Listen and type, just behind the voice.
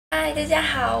嗨，大家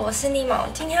好，我是尼莫。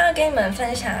今天要跟你们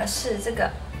分享的是这个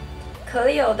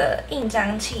Clio的印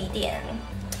章气垫。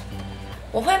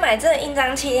我会买这个印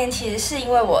章气垫，其实是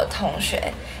因为我的同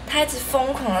学他一直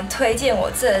疯狂的推荐我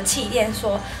这个气垫，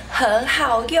说很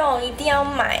好用，一定要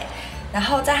买。然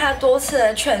后在他多次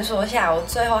的劝说下，我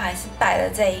最后还是买了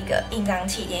这一个印章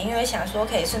气垫，因为想说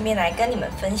可以顺便来跟你们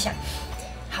分享。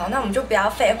好，那我们就不要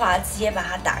废话，直接把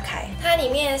它打开。它里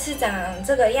面是长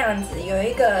这个样子，有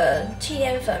一个气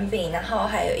垫粉饼，然后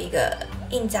还有一个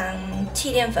印章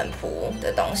气垫粉扑的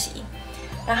东西。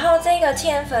然后这个气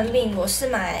垫粉饼我是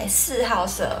买4号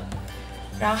色，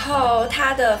然后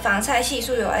它的防晒系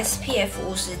数有 SPF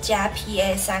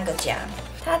 50+PA 3个+。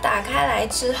它打开来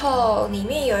之后，里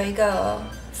面有一个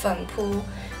粉扑，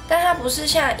但它不是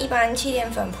像一般气垫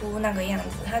粉扑那个样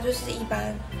子，它就是一般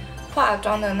化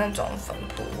妆的那种粉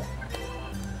扑，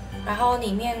然后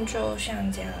里面就像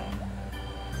这样，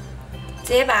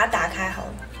直接把它打开好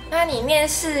了。它里面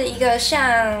是一个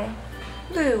像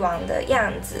滤网的样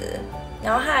子，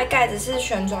然后它的盖子是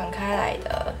旋转开来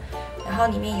的，然后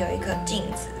里面有一颗镜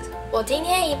子。我今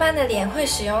天一半的脸会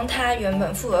使用它原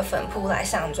本附的粉扑来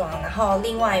上妆，然后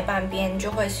另外一半边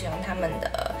就会使用他们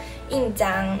的印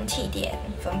章气垫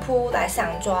粉扑来上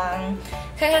妆，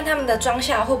看看他们的妆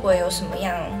效会不会有什么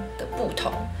样的不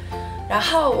同。然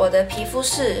后我的皮肤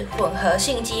是混合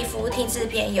性肌肤，T字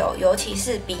偏油，尤其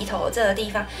是鼻头这个地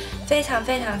方非常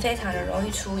的容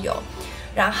易出油。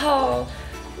然后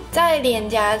在脸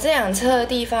颊这两侧的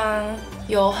地方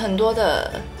有很多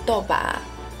的痘疤，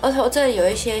额头这里有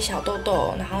一些小痘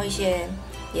痘，然后一些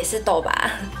也是痘疤。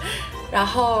然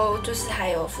后就是还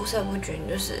有肤色不均，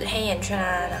就是黑眼圈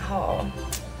啊，然后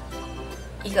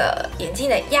一个眼睛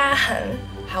的压痕。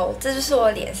好，这就是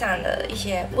我脸上的一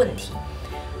些问题。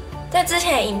在之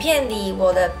前的影片里，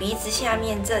我的鼻子下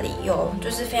面这里有就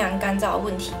是非常干燥的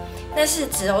问题，那是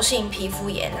脂漏性皮肤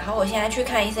炎。然后我现在去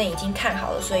看医生，已经看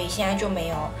好了，所以现在就没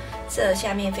有这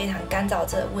下面非常干燥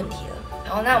这个问题了。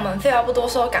好，那我们废话不多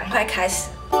说，赶快开始。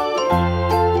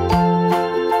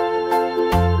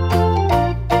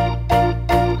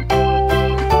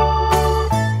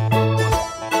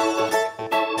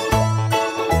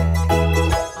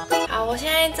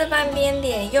这半边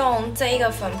脸用这一个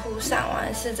粉扑上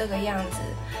完是这个样子，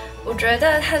我觉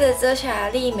得它的遮瑕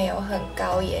力没有很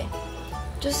高耶，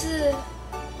就是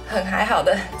很还好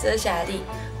的遮瑕力，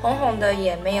红红的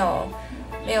也没有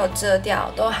遮掉，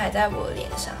都还在我的脸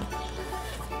上。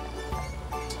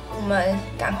我们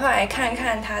赶快来看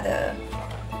看它的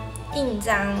印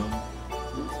章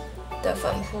的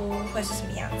粉扑会是什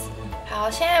么样子。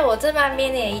好，现在我这半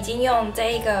边脸已经用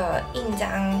这一个印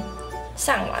章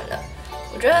上完了。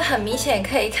我觉得很明显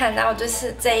可以看到，就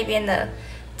是这一边的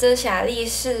遮瑕力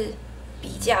是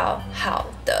比较好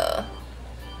的，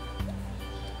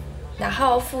然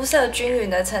后肤色均匀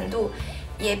的程度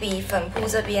也比粉扑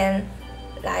这边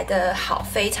来的好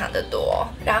非常的多。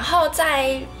然后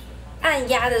在按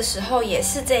压的时候，也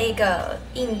是这一个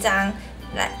印章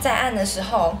在按的时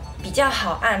候比较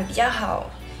好按，比较好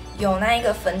有那一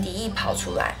个粉底液跑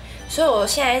出来。所以我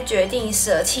现在决定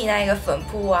舍弃那一个粉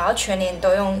扑，我要全脸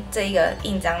都用这个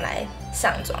印章来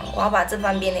上妆，我要把这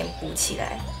半边脸补起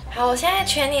来。好，我现在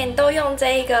全脸都用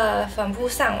这一个粉扑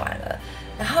上完了，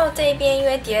然后这一边因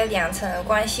为叠了2层的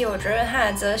关系，我觉得它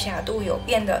的遮瑕度有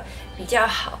变得比较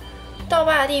好。痘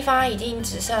疤的地方已经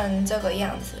只剩这个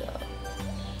样子了，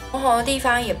红红的地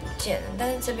方也不见了，但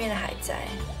是这边的还在。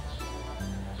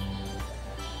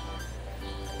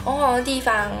红红的地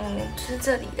方就是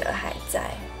这里的还在。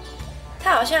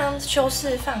它好像修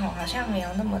饰泛红好像没有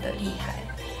那么的厉害，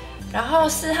然后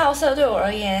4号色对我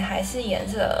而言还是颜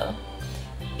色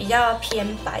比较偏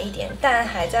白一点，但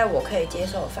还在我可以接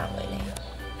受的范围内。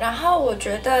然后我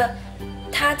觉得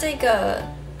它这个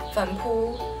粉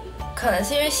扑可能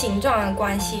是因为形状的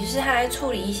关系，就是它在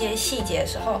处理一些细节的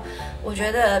时候，我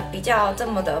觉得比较这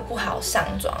么的不好上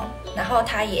妆，然后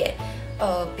它也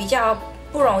比较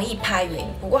不容易拍匀，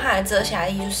不过它的遮瑕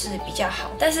力就是比较好，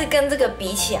但是跟这个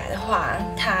比起来的话，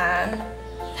它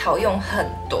好用很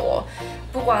多，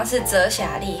不光是遮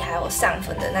瑕力，还有上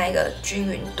粉的那个均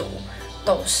匀度，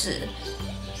都是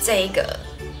这个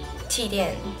气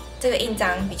垫这个印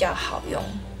章比较好用。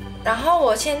然后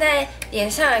我现在脸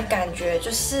上的感觉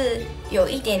就是有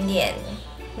一点点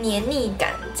黏腻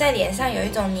感，在脸上有一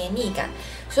种黏腻感，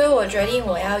所以我决定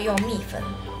我要用蜜粉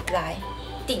来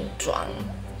定妆。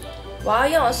我要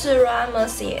用的是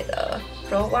Mercier 的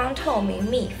柔光透明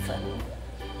蜜粉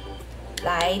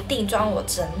来定妆我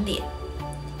整脸，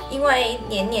因为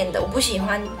黏黏的，我不喜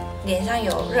欢脸上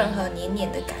有任何黏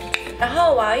黏的感觉。然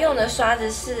后我要用的刷子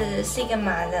是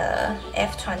Sigma 的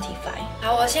F25。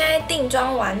好，我现在定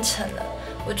妆完成了。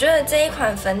我觉得这一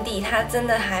款粉底它真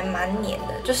的还蛮黏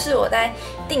的，就是我在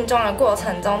定妆的过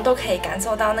程中都可以感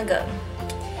受到那个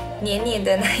黏黏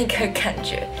的那一个感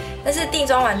觉，但是定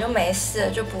妆完就没事了，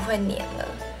就不会黏了。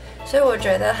所以我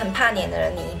觉得很怕黏的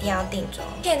人，你一定要定妆。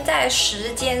现在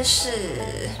时间是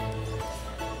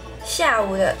下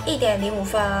午的1点05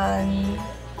分。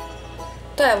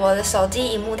对，我的手机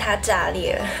荧幕它炸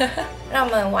裂了，让我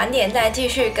们晚点再继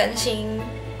续更新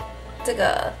这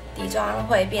个底妆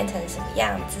会变成什么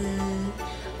样子。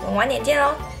我们晚点见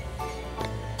喽。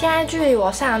现在距离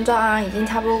我上妆已经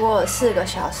差不多过了4个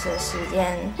小时的时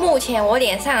间。目前我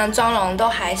脸上的妆容都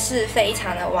还是非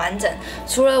常的完整，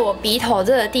除了我鼻头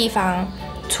这个地方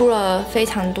出了非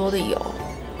常多的油，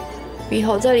鼻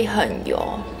头这里很油。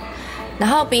然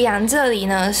后鼻梁这里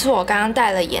呢，是我刚刚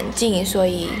戴了眼镜，所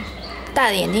以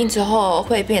戴了眼镜之后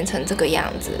会变成这个样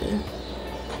子。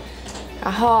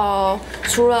然后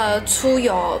除了出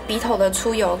油，鼻头的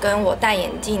出油跟我戴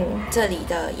眼镜这里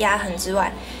的压痕之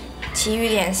外，其余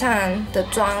脸上的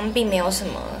妆并没有什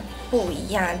么不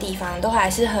一样的地方，都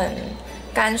还是很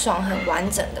干爽、很完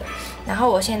整的。然后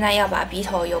我现在要把鼻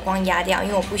头的油光压掉，因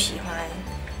为我不喜欢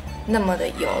那么的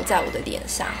油在我的脸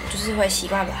上，就是会习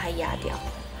惯把它压掉。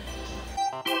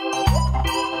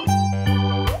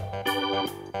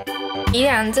鼻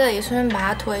梁这里顺便把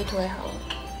它推一推好了。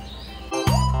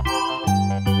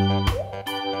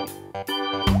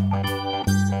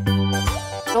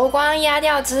柔光压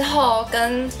掉之后，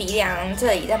跟鼻梁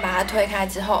这里再把它推开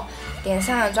之后，脸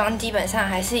上的妆基本上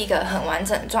还是一个很完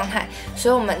整的状态，所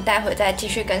以我们待会再继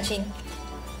续更新。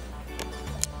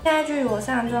现在距离我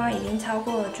上妆已经超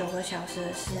过了9个小时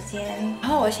的时间，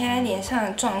然后我现在脸上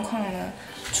的状况呢，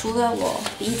除了我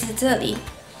鼻子这里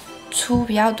出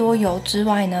比较多油之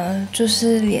外呢，就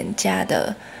是脸颊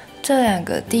的这2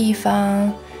个地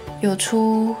方有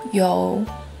出油，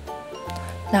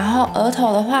然后额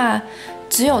头的话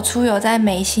只有出油在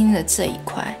眉心的这一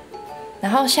块，然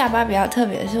后下巴比较特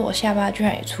别的是，我下巴居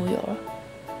然也出油了，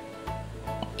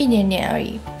一点点而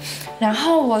已。然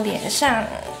后我脸上，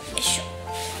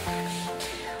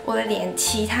我的脸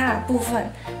其他的部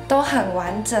分都很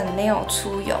完整，没有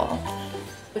出油，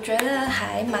我觉得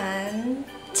还蛮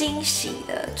惊喜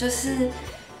的，就是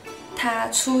它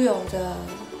出油的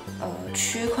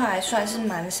区块算是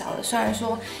蛮少的，虽然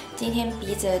说今天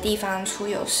鼻子的地方出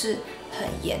油是很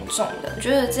严重的。我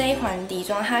觉得这一款底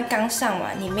妆它刚上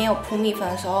完，你没有铺蜜粉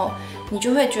的时候，你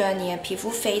就会觉得你的皮肤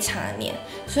非常的黏，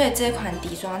所以这款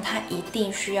底妆它一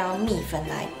定需要蜜粉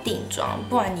来定妆，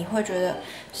不然你会觉得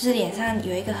就是脸上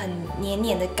有一个很黏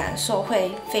黏的感受，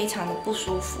会非常的不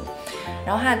舒服。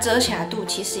然后它的遮瑕度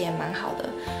其实也蛮好的，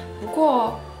不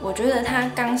过我觉得它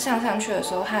刚上去的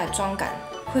时候，它的妆感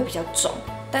会比较重。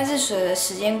但是随着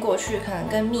时间过去，可能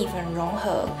跟蜜粉融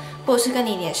合，或者是跟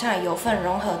你脸上的油分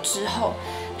融合之后，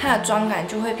它的妆感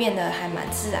就会变得还蛮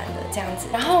自然的这样子。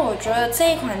然后我觉得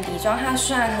这一款底妆它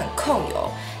虽然很控油，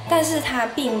但是它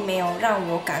并没有让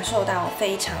我感受到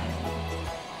非常，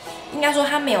应该说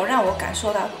它没有让我感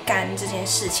受到干这件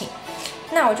事情。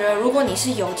那我觉得如果你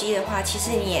是油肌的话，其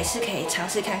实你也是可以尝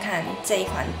试看看这一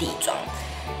款底妆。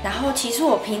然后其实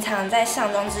我平常在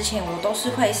上妆之前，我都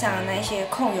是会上那些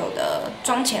控油的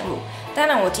妆前乳。当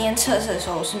然我今天测试的时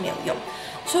候我是没有用，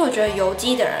所以我觉得油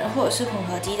肌的人或者是混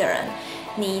合肌的人，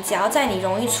你只要在你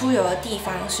容易出油的地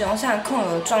方使用上控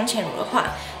油的妆前乳的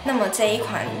话，那么这一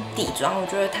款底妆我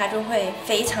觉得它就会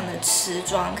非常的持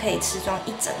妆，可以持妆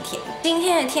一整天。今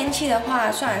天的天气的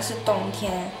话，虽然是冬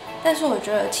天，但是我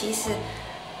觉得其实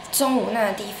中午那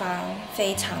个地方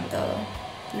非常的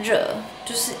热，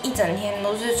就是一整天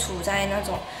都是处在那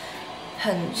种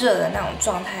很热的那种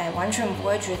状态，完全不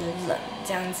会觉得冷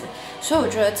这样子，所以我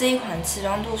觉得这一款持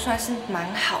妆度算是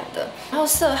蛮好的。然后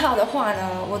色号的话呢，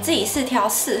我自己是挑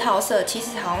4号色，其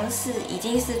实好像是已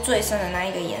经是最深的那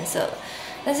一个颜色了，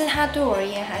但是它对我而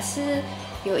言还是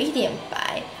有一点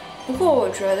白，不过我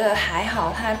觉得还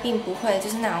好，它并不会就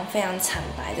是那种非常惨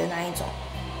白的那一种。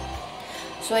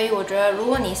所以我觉得如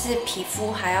果你是皮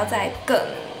肤还要再更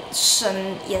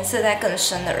深颜色再更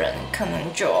深的人，可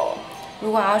能就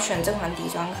如果要选这款底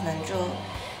妆，可能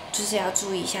就是要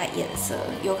注意一下颜色，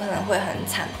有可能会很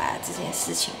惨白这件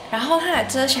事情。然后它的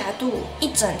遮瑕度一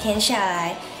整天下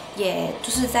来，也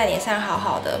就是在脸上好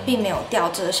好的，并没有掉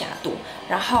遮瑕度，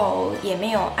然后也没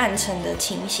有暗沉的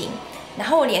情形，然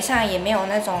后我脸上也没有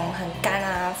那种很干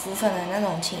啊浮粉的那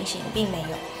种情形，并没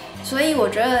有。所以我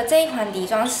觉得这一款底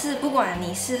妆是不管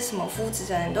你是什么肤质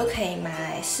的人都可以买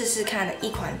来试试看的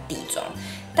一款底妆，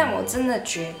但我真的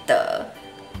觉得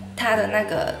它的那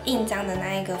个印章的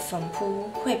那一个粉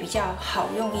扑会比较好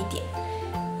用一点，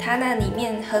它那里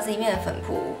面盒子里面的粉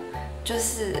扑就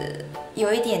是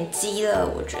有一点积了，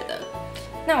我觉得。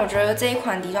那我觉得这一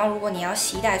款底妆，如果你要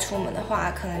携带出门的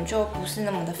话，可能就不是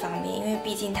那么的方便，因为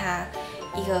毕竟它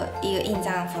一个印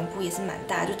章粉扑也是蛮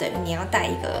大，就等于你要带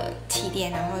一个气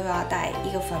垫，然后又要带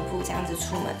一个粉扑这样子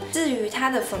出门。至于它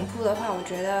的粉扑的话，我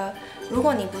觉得如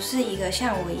果你不是一个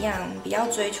像我一样比较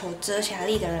追求遮瑕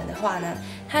力的人的话呢，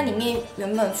它里面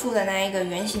原本附的那一个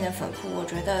圆形的粉扑，我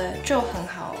觉得就很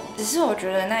好。只是我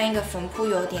觉得那一个粉扑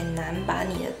有点难把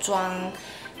你的妆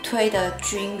推得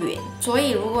均匀，所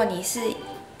以如果你是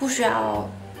不需要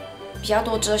比较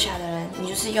多遮瑕的人，你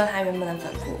就是用它原本的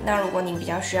粉扑。那如果你比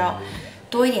较需要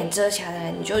多一点遮瑕的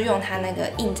人，你就用它那个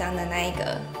印章的那一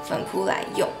个粉扑来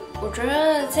用。我觉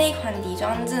得这一款底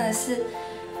妆真的是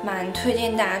蛮推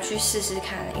荐大家去试试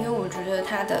看的，因为我觉得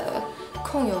它的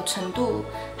控油程度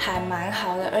还蛮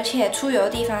好的，而且出油的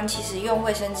地方其实用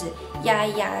卫生纸压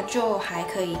一压就还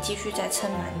可以继续再撑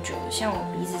蛮久的。像我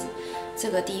鼻子这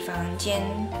个地方，今天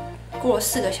过了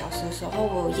4个小时的时候，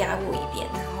我有压过一遍，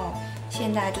然后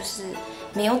现在就是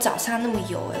没有早上那么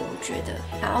油我觉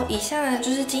得。好，以上呢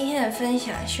就是今天的分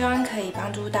享，希望可以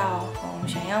帮助到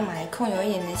想要买控油一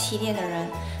点的气垫的人，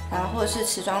然后或者是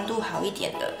持妆度好一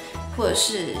点的，或者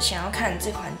是想要看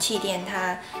这款气垫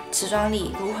它持妆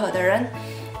力如何的人。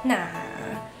那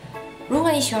如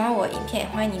果你喜欢我的影片，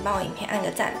欢迎你帮我影片按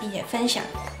个赞，并且分享，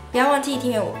不要忘记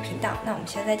订阅我的频道。那我们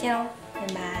下次再见喽，拜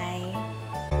拜。